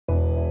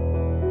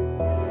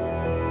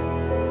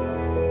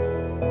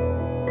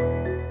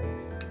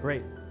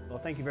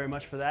thank you very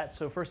much for that.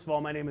 So first of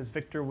all, my name is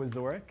Victor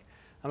Wazorek.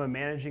 I'm a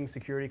managing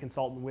security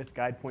consultant with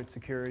GuidePoint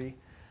Security.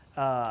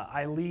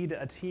 I lead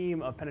a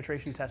team of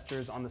penetration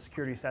testers on the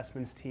security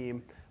assessments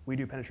team. We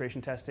do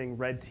penetration testing,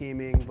 red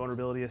teaming,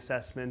 vulnerability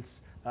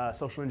assessments,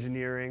 social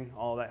engineering,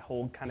 all that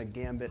whole kind of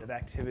gambit of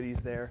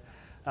activities there,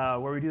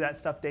 where we do that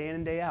stuff day in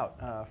and day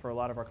out for a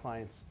lot of our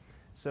clients.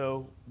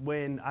 So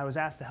when I was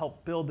asked to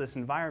help build this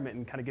environment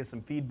and kind of give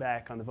some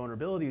feedback on the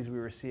vulnerabilities we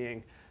were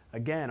seeing,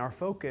 again, our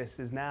focus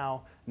is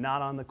now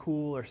not on the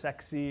cool or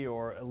sexy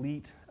or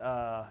elite,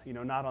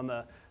 not on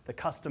the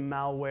custom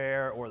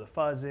malware or the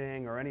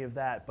fuzzing or any of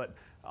that, but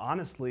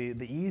honestly,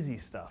 the easy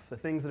stuff, the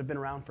things that have been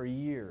around for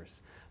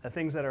years, the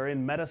things that are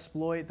in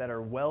Metasploit, that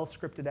are well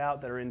scripted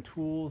out, that are in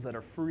tools that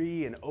are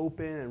free and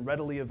open and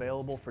readily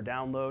available for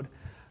download.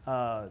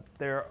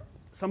 There are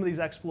some of these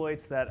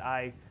exploits that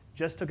I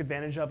just took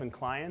advantage of in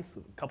clients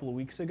a couple of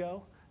weeks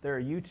ago. There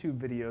are YouTube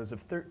videos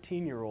of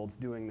 13-year-olds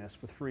doing this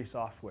with free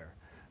software.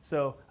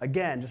 So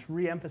again, just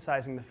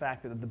re-emphasizing the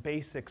fact that the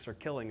basics are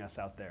killing us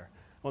out there.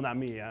 Well, not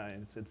me,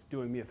 it's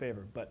doing me a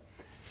favor, but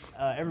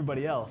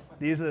everybody else.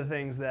 These are the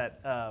things that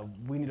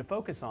we need to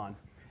focus on.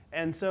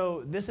 And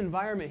so this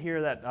environment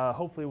here that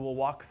hopefully we'll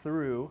walk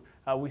through,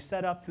 we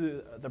set up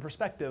through the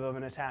perspective of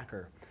an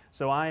attacker.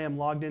 So I am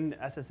logged in,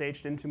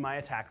 SSH'd into my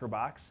attacker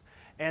box,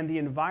 and the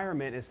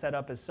environment is set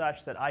up as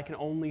such that I can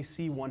only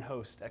see one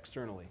host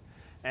externally.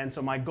 And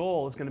so my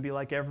goal is going to be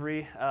like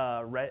every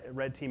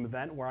red team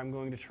event, where I'm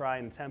going to try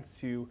and attempt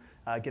to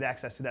get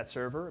access to that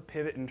server,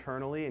 pivot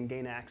internally, and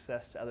gain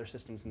access to other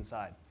systems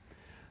inside.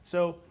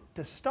 So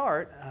to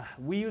start,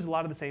 we use a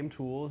lot of the same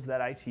tools that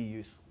IT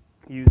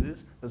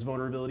uses, those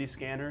vulnerability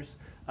scanners.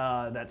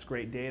 That's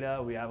great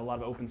data. We have a lot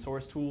of open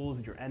source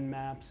tools, your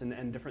Nmaps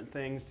and different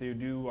things to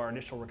do our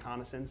initial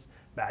reconnaissance.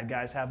 Bad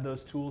guys have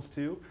those tools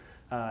too.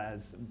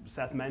 As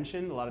Seth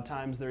mentioned, a lot of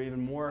times they're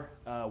even more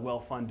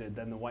well-funded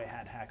than the white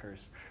hat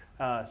hackers.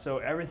 So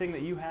everything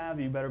that you have,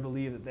 you better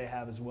believe that they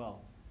have as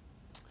well.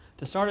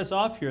 To start us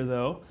off here,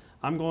 though,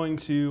 I'm going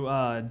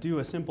to do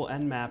a simple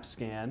Nmap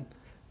scan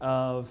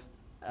of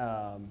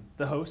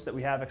the host that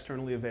we have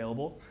externally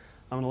available.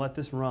 I'm going to let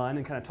this run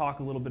and kind of talk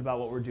a little bit about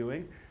what we're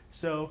doing.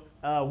 So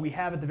we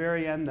have at the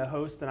very end the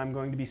host that I'm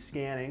going to be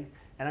scanning.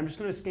 And I'm just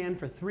going to scan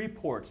for 3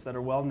 ports that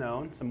are well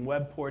known, some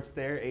web ports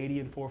there,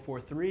 80 and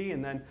 443,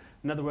 and then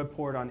another web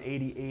port on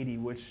 8080,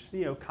 which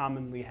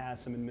commonly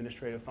has some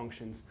administrative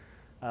functions,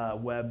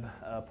 web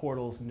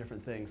portals and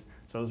different things.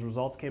 So those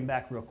results came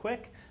back real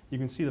quick. You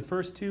can see the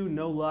first 2,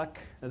 no luck.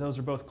 Those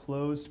are both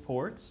closed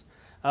ports,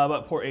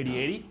 but port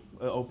 8080,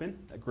 open,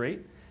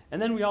 great.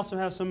 And then we also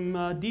have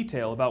some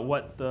detail about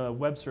what the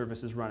web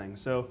service is running.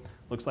 So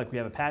looks like we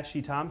have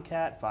Apache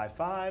Tomcat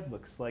 5.5,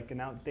 looks like an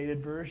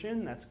outdated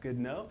version. That's good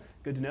to know.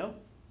 Good to know.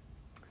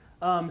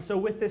 So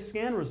with this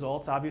scan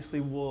results,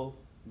 obviously we'll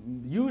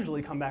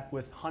usually come back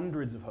with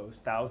hundreds of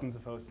hosts, thousands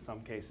of hosts in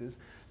some cases.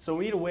 So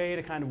we need a way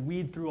to kind of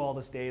weed through all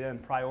this data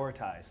and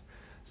prioritize.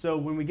 So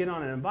when we get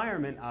on an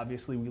environment,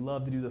 obviously we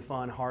love to do the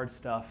fun, hard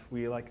stuff.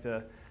 We like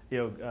to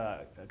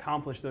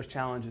accomplish those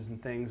challenges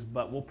and things,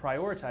 but we'll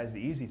prioritize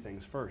the easy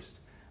things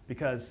first.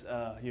 Because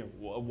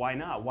why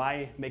not?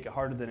 Why make it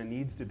harder than it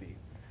needs to be?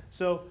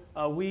 So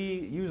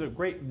we use a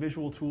great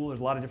visual tool.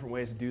 There's a lot of different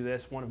ways to do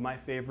this. One of my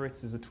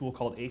favorites is a tool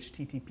called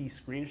HTTP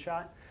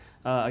Screenshot.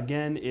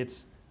 Again,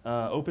 it's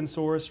open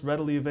source,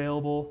 readily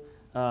available.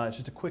 It's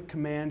just a quick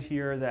command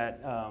here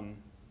that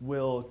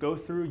will go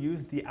through,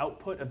 use the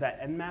output of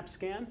that Nmap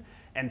scan,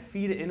 and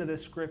feed it into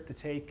this script to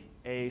take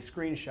a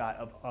screenshot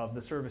of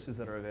the services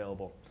that are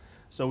available.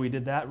 So we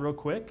did that real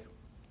quick.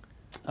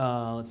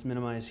 Let's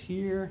minimize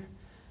here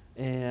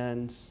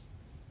and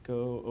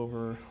go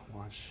over,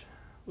 watch,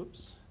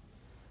 whoops.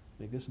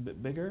 Make this a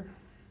bit bigger.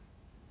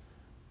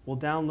 We'll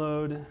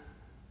download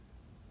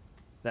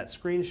that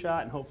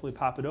screenshot and hopefully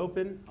pop it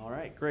open. All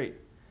right, great.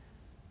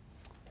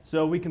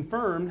 So we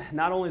confirmed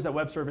not only is that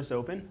web service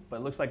open, but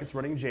it looks like it's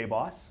running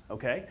JBoss,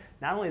 okay?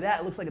 Not only that,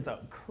 it looks like it's an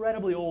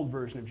incredibly old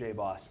version of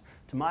JBoss.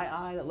 To my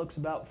eye, that looks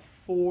about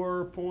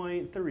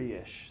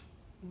 4.3-ish,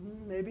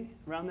 maybe,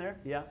 around there,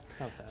 yeah.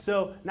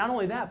 So not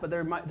only that, but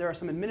there are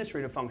some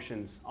administrative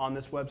functions on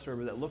this web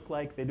server that look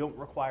like they don't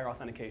require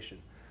authentication.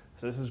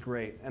 So this is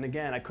great. And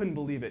again, I couldn't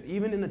believe it.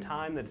 Even in the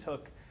time that it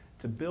took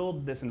to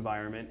build this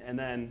environment and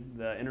then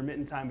the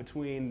intermittent time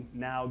between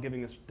now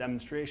giving this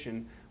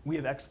demonstration, we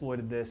have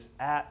exploited this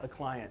at a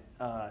client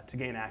to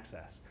gain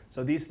access.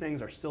 So these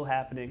things are still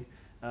happening,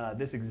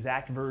 this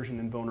exact version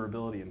and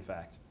vulnerability, in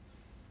fact.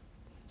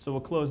 So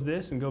we'll close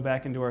this and go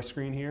back into our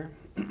screen here.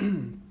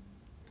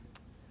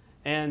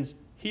 And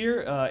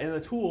here in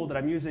the tool that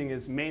I'm using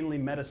is mainly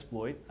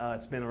Metasploit.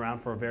 It's been around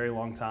for a very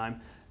long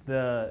time.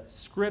 The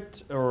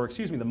script, or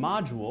excuse me, the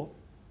module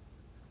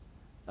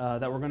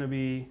that we're going to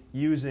be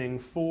using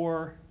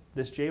for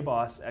this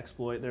JBoss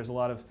exploit, there's a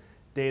lot of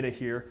data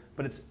here,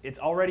 but it's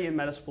already in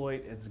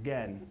Metasploit. It's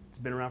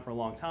been around for a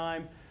long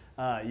time.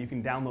 You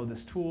can download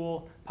this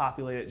tool,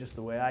 populate it just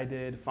the way I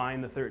did,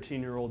 find the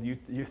 13-year-old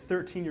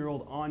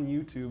on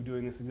YouTube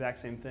doing this exact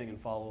same thing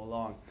and follow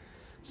along.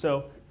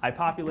 So I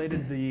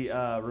populated the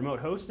remote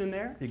host in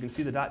there. You can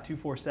see the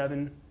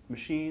 .247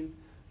 machine,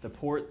 the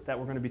port that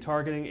we're going to be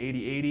targeting,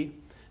 8080,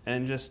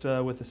 and just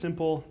with a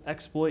simple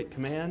exploit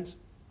command,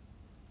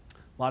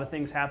 a lot of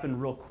things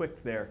happened real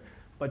quick there.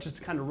 But just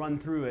to kind of run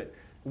through it,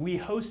 we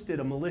hosted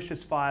a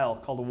malicious file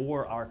called a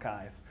war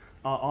archive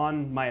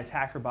on my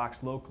attacker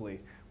box locally.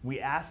 We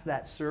asked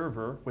that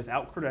server,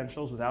 without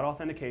credentials, without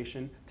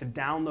authentication, to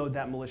download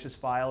that malicious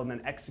file and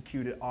then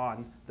execute it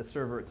on the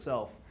server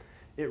itself.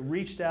 It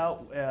reached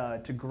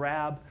out to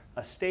grab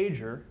a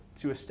stager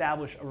to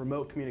establish a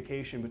remote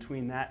communication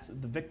between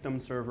the victim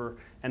server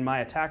and my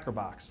attacker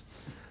box.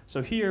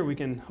 So here we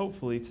can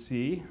hopefully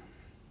see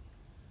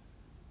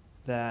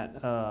that,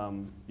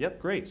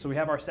 yep, great. So we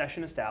have our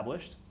session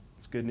established.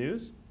 It's good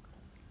news.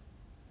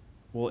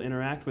 We'll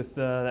interact with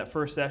that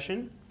first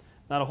session.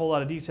 Not a whole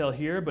lot of detail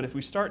here, but if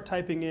we start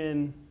typing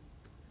in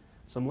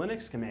some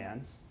Linux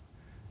commands,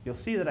 you'll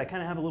see that I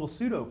kind of have a little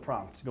sudo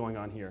prompt going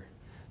on here.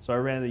 So I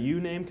ran the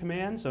uname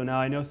command, so now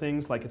I know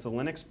things like it's a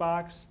Linux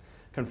box,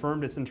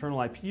 confirmed its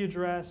internal IP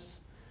address.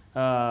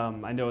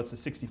 I know it's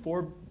a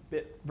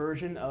 64-bit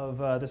version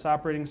of this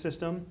operating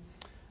system.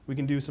 We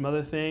can do some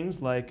other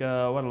things like,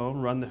 I don't know,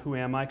 run the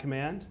whoami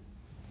command.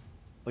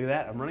 Look at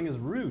that, I'm running as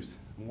root.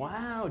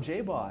 Wow,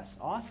 JBoss,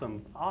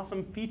 awesome,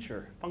 awesome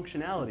feature,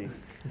 functionality.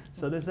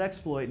 So this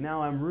exploit,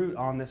 now I'm root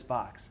on this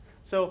box.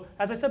 So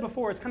as I said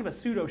before, it's kind of a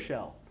pseudo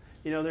shell.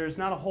 You know, there's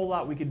not a whole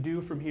lot we could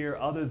do from here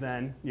other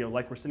than, you know,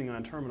 like we're sitting on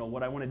a terminal.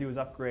 What I want to do is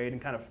upgrade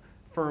and kind of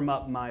firm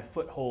up my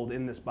foothold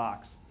in this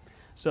box.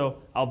 So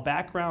I'll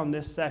background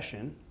this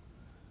session,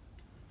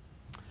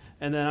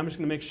 and then I'm just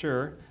going to make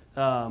sure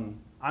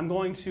I'm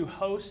going to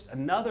host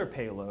another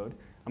payload.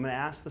 I'm going to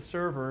ask the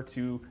server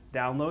to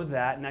download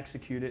that and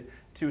execute it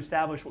to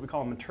establish what we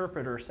call an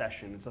interpreter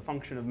session. It's a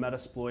function of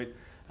Metasploit.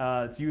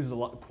 It's used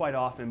quite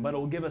often, but it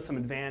will give us some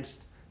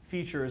advanced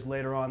features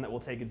later on that we'll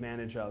take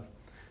advantage of.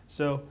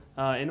 So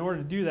in order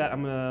to do that,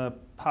 I'm going to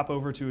pop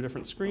over to a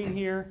different screen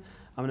here.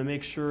 I'm going to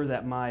make sure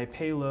that my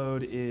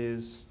payload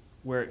is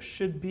where it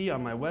should be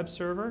on my web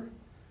server.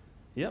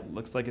 Yep,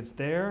 looks like it's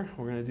there.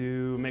 We're going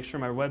to make sure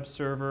my web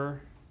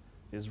server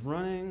is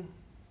running.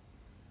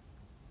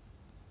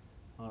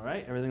 All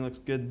right, everything looks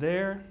good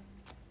there.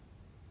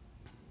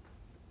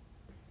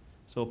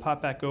 So we'll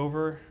pop back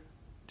over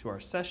to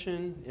our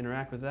session,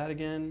 interact with that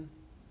again.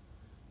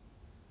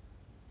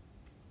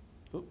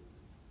 Oop.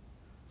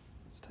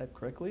 Let's type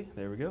correctly.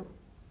 There we go.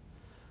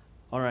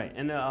 All right,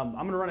 and I'm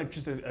going to run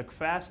just a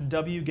fast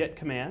wget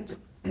command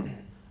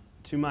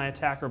to my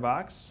attacker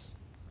box,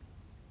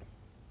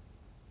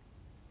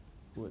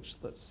 which,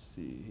 let's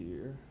see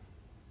here.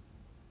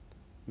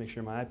 Make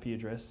sure my IP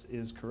address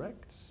is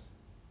correct.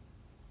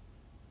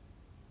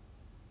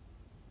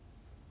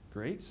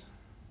 Great.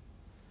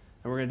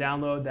 And we're going to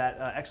download that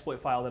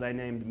exploit file that I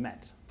named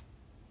met,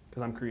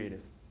 because I'm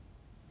creative.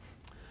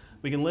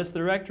 We can list the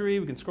directory.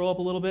 We can scroll up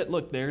a little bit.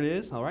 Look, there it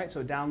is. All right,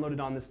 so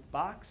downloaded on this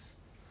box.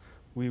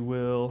 We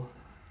will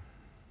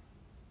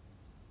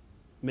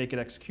make it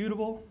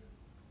executable,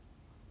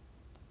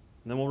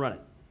 and then we'll run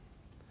it.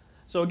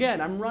 So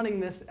again, I'm running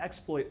this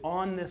exploit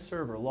on this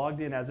server,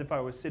 logged in as if I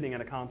was sitting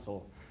at a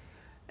console.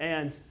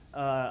 And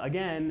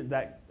again,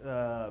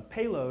 that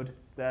payload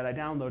that I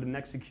downloaded and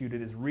executed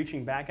is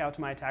reaching back out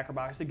to my attacker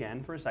box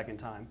again for a second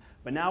time.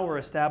 But now we're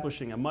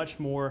establishing a much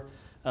more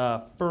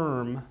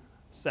firm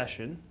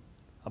session,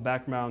 a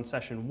background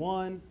session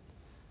 1.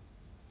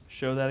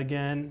 Show that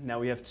again. Now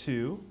we have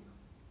 2.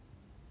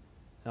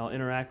 And I'll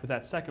interact with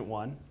that second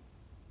one.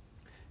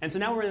 And so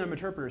now we're in an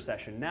interpreter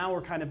session. Now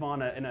we're kind of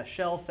in a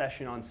shell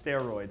session on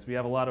steroids. We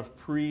have a lot of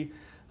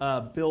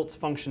pre-built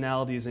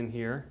functionalities in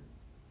here.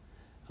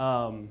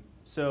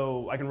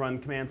 So I can run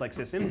commands like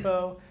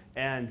sysinfo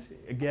and,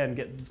 again,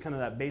 get kind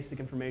of that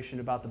basic information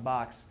about the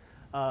box.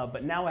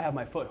 But now I have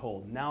my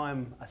foothold. Now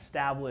I'm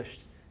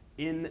established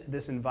in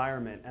this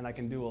environment, and I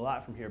can do a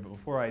lot from here. But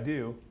before I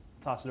do,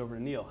 I'll toss it over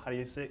to Neil. What do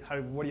you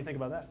think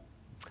about that?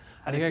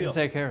 I think I can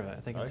take care of it. I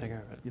think I can take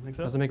care of it. You think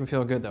so? Doesn't make me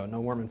feel good, though.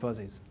 No warm and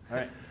fuzzies. All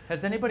right.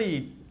 Has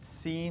anybody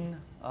seen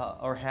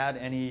or had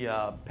any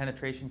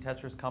penetration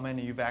testers come in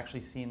and you've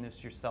actually seen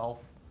this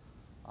yourself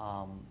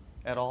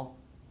at all?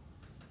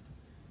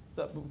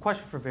 So,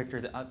 question for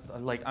Victor.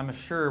 I'm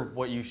sure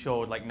what you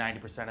showed, like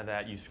 90% of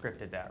that, you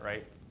scripted that,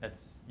 right?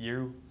 That's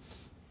you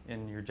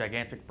in your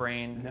gigantic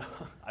brain? No,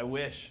 I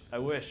wish.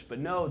 But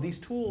no, these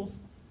tools,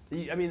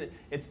 I mean,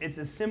 it's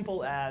as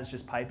simple as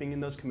just piping in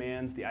those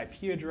commands, the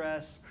IP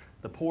address,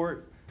 the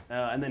port,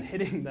 and then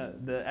hitting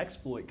the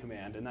exploit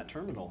command in that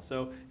terminal.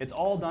 So it's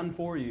all done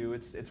for you.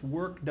 It's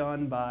work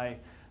done by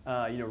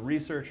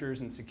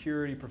researchers and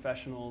security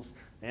professionals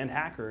and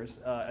hackers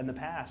in the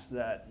past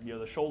that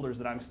the shoulders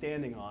that I'm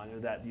standing on, or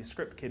that these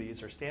script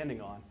kiddies are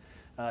standing on,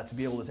 to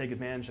be able to take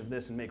advantage of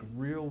this and make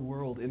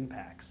real-world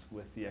impacts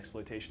with the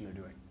exploitation they're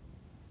doing.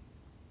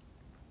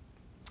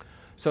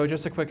 So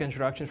just a quick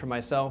introduction for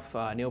myself.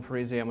 Neil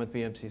Parisi, I'm with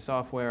BMC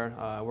Software.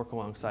 I work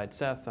alongside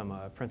Seth. I'm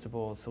a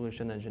principal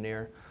solution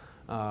engineer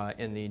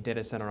in the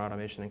data center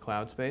automation and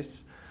cloud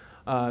space.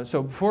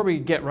 So before we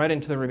get right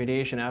into the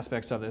remediation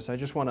aspects of this, I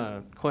just want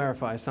to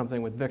clarify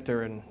something with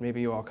Victor, and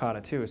maybe you all caught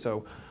it too.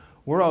 So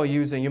we're all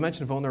using, you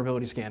mentioned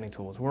vulnerability scanning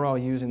tools. We're all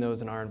using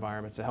those in our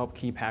environments to help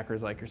keep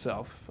hackers like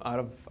yourself out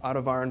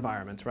of our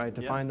environments, right?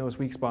 To find those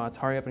weak spots,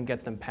 hurry up and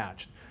get them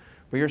patched.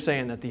 But you're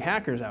saying that the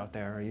hackers out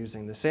there are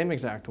using the same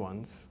exact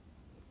ones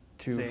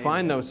to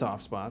find those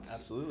soft spots.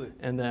 Absolutely.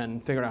 And then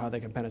figure out how they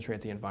can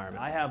penetrate the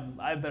environment. I have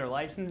better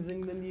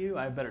licensing than you.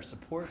 I have better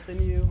support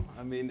than you.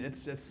 I mean,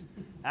 it's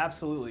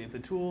absolutely, if the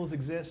tools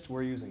exist,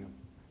 we're using them.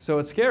 So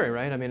it's scary,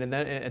 right? I mean, and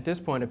at this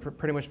point, it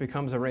pretty much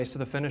becomes a race to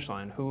the finish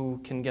line. Who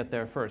can get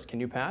there first? Can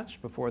you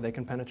patch before they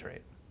can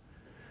penetrate?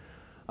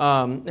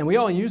 And we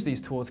all use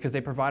these tools because they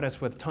provide us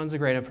with tons of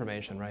great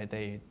information, right?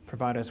 They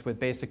provide us with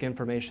basic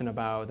information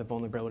about the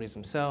vulnerabilities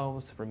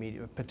themselves,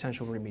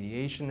 potential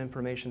remediation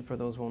information for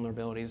those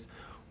vulnerabilities,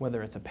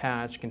 whether it's a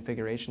patch,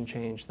 configuration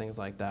change, things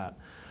like that.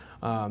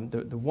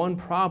 The one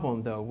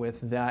problem, though, with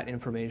that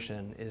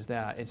information is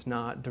that it's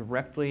not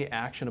directly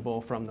actionable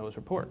from those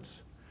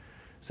reports.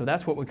 So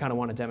that's what we kind of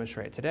want to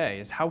demonstrate today,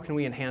 is how can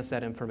we enhance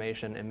that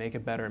information and make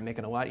it better and make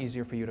it a lot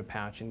easier for you to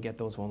patch and get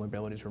those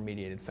vulnerabilities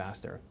remediated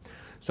faster.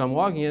 So I'm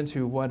logging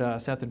into what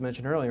Seth had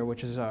mentioned earlier,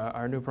 which is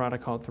our new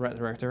product called Threat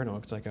Director, and it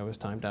looks like I was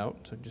timed out,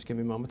 so just give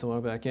me a moment to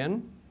log back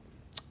in.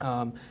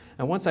 And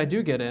once I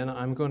do get in,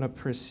 I'm going to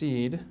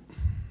proceed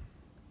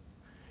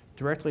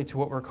directly to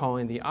what we're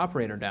calling the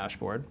operator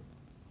dashboard.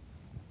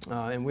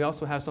 And we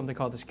also have something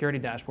called the security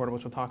dashboard,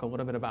 which we'll talk a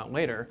little bit about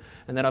later,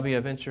 and that'll be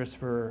of interest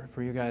for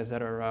you guys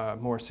that are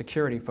more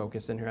security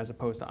focused in here as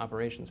opposed to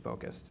operations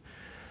focused.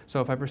 So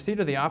if I proceed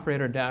to the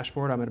operator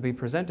dashboard, I'm going to be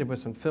presented with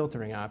some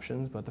filtering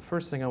options, but the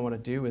first thing I want to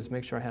do is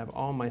make sure I have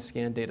all my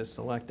scan data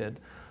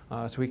selected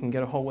so we can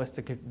get a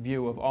holistic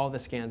view of all the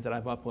scans that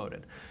I've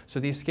uploaded.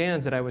 So these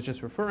scans that I was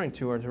just referring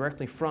to are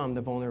directly from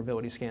the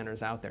vulnerability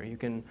scanners out there. You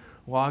can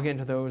log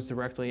into those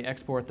directly,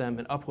 export them,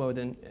 and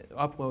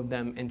upload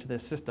them into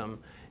this system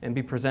and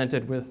be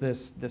presented with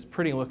this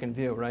pretty looking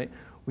view, right?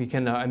 We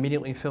can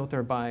immediately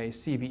filter by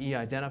CVE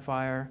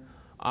identifier,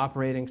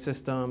 operating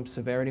system,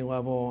 severity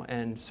level,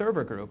 and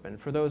server group. And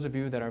for those of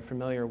you that are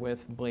familiar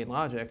with Blade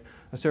Logic,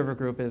 a server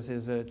group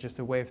is just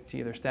a way to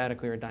either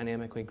statically or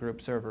dynamically group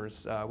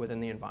servers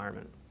within the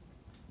environment.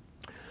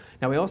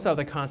 Now we also have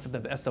the concept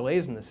of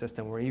SLAs in the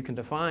system, where you can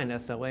define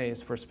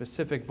SLAs for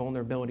specific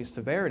vulnerability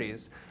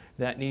severities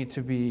that need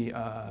to be,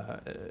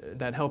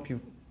 that help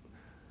you.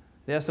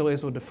 The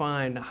SLAs will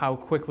define how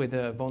quickly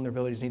the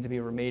vulnerabilities need to be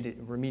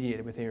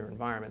remediated within your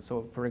environment.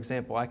 So for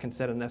example, I can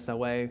set an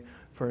SLA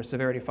for a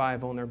severity 5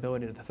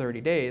 vulnerability to 30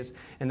 days,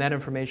 and that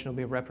information will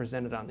be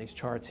represented on these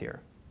charts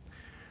here.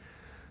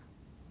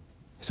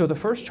 So the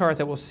first chart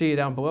that we'll see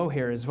down below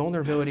here is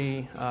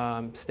vulnerability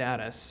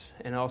status,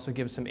 and it also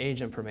gives some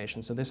age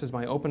information. So this is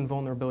my open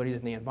vulnerabilities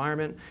in the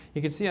environment.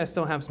 You can see I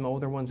still have some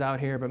older ones out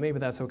here, but maybe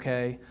that's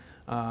okay.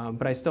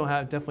 But I still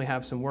definitely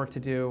have some work to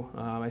do.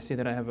 I see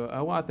that I have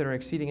a lot that are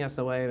exceeding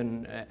SLA,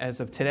 and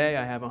as of today,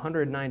 I have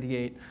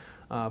 198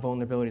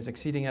 vulnerabilities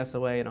exceeding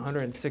SLA and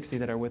 160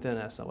 that are within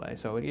SLA.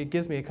 So it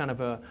gives me a kind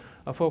of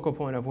a focal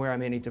point of where I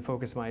may need to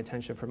focus my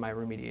attention for my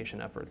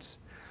remediation efforts.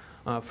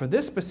 For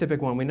this specific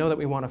one, we know that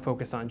we want to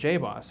focus on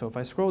JBoss. So if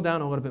I scroll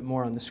down a little bit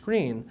more on the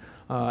screen,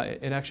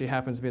 it actually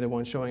happens to be the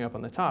one showing up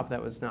on the top.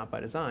 That was not by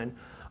design.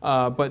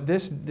 But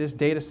this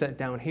data set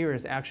down here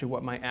is actually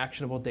what my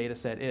actionable data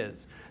set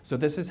is. So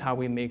this is how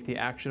we make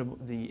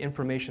the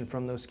information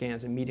from those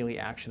scans immediately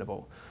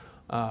actionable.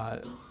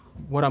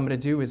 What I'm going to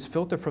do is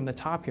filter from the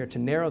top here to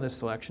narrow this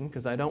selection,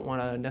 because I don't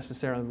want to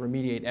necessarily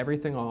remediate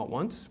everything all at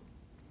once.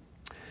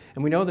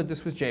 And we know that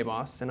this was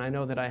JBoss, and I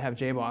know that I have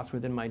JBoss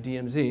within my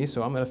DMZ,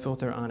 so I'm going to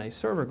filter on a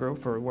server group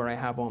for where I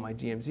have all my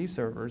DMZ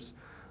servers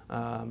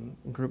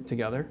grouped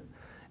together.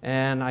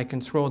 And I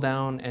can scroll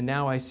down, and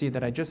now I see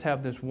that I just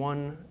have this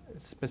one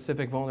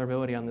specific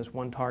vulnerability on this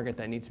one target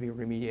that needs to be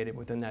remediated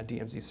within that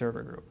DMZ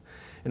server group.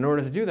 In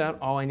order to do that,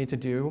 all I need to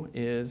do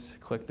is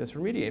click this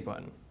remediate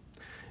button.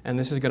 And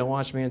this is going to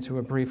launch me into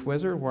a brief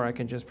wizard where I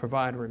can just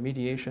provide a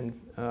remediation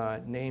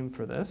name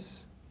for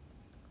this.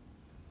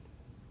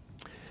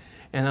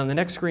 And on the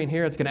next screen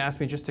here, it's going to ask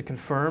me just to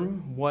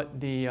confirm what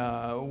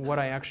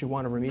I actually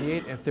want to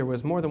remediate. If there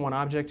was more than one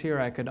object here,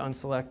 I could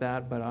unselect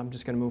that, but I'm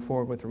just going to move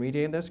forward with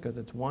remediating this because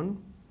it's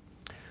one.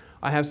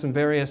 I have some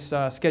various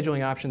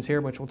scheduling options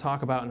here, which we'll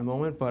talk about in a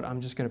moment, but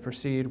I'm just going to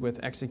proceed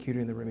with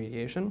executing the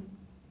remediation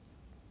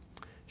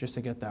just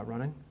to get that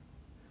running.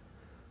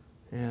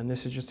 And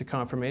this is just a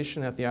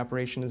confirmation that the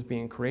operation is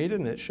being created,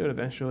 and it should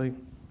eventually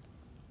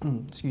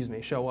excuse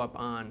me, show up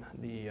on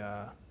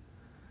the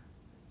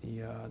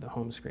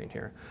home screen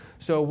here.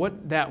 So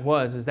what that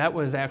was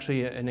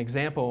actually an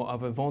example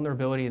of a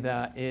vulnerability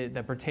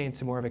that pertains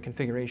to more of a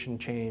configuration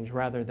change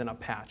rather than a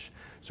patch.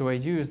 So I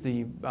used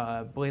the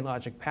Blade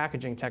Logic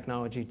packaging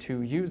technology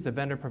to use the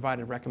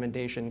vendor-provided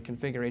recommendation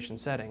configuration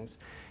settings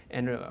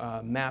and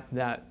map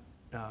that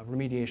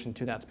remediation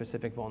to that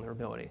specific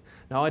vulnerability.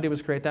 Now all I did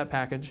was create that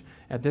package.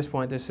 At this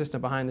point, this system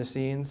behind the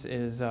scenes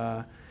is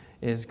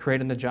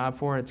creating the job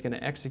for it. It's going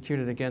to execute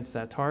it against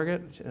that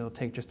target. It'll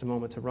take just a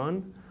moment to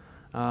run.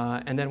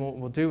 And then what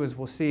we'll do is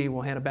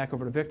we'll hand it back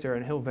over to Victor,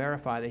 and he'll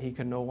verify that he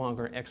can no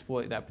longer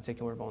exploit that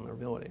particular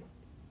vulnerability.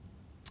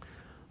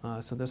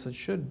 So this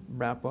should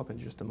wrap up in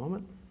just a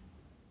moment.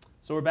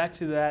 So we're back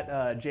to that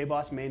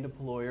JBoss main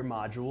deployer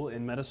module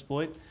in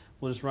Metasploit.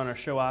 We'll just run our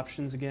show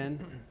options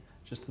again,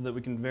 just so that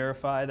we can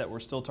verify that we're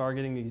still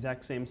targeting the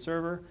exact same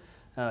server,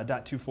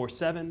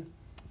 .247,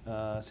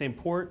 same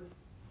port,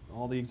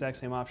 all the exact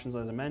same options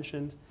as I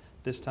mentioned.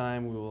 This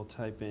time we will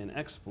type in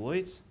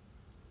exploits.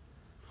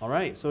 All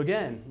right, so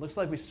again, looks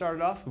like we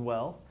started off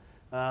well.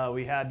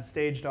 We had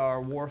staged our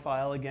war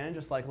file again,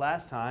 just like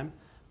last time,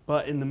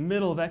 but in the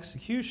middle of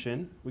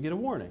execution, we get a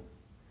warning.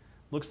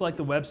 Looks like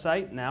the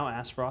website now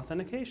asks for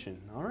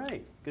authentication. All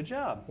right, good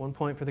job. 1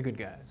 point for the good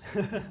guys.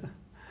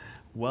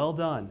 Well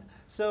done.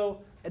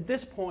 So at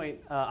this point,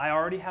 I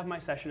already have my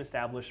session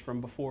established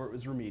from before it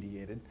was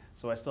remediated,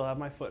 so I still have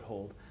my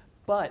foothold.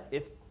 But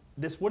if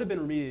this would have been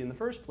remediated in the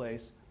first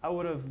place, I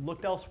would have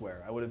looked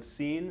elsewhere. I would have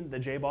seen the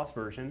JBoss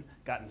version,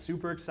 gotten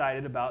super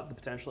excited about the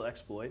potential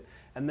exploit,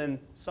 and then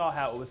saw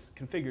how it was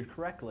configured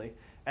correctly,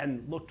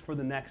 and looked for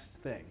the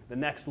next thing, the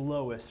next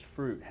lowest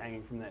fruit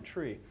hanging from that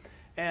tree.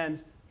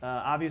 And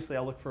obviously,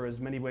 I'll look for as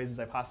many ways as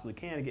I possibly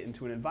can to get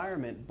into an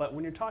environment, but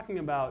when you're talking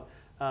about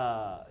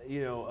a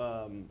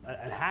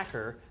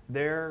hacker,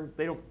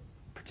 they don't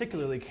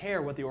particularly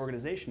care what the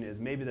organization is.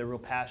 Maybe they're real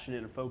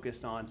passionate and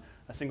focused on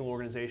a single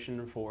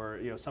organization for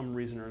some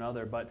reason or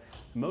another, but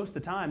most of the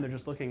time they're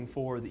just looking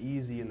for the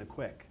easy and the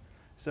quick.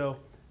 So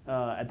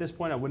at this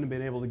point I wouldn't have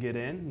been able to get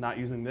in, not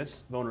using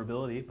this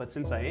vulnerability, but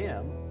since I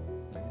am,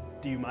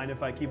 do you mind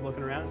if I keep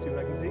looking around and see what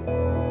I can see?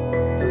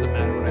 Doesn't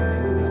matter what I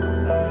think at this point.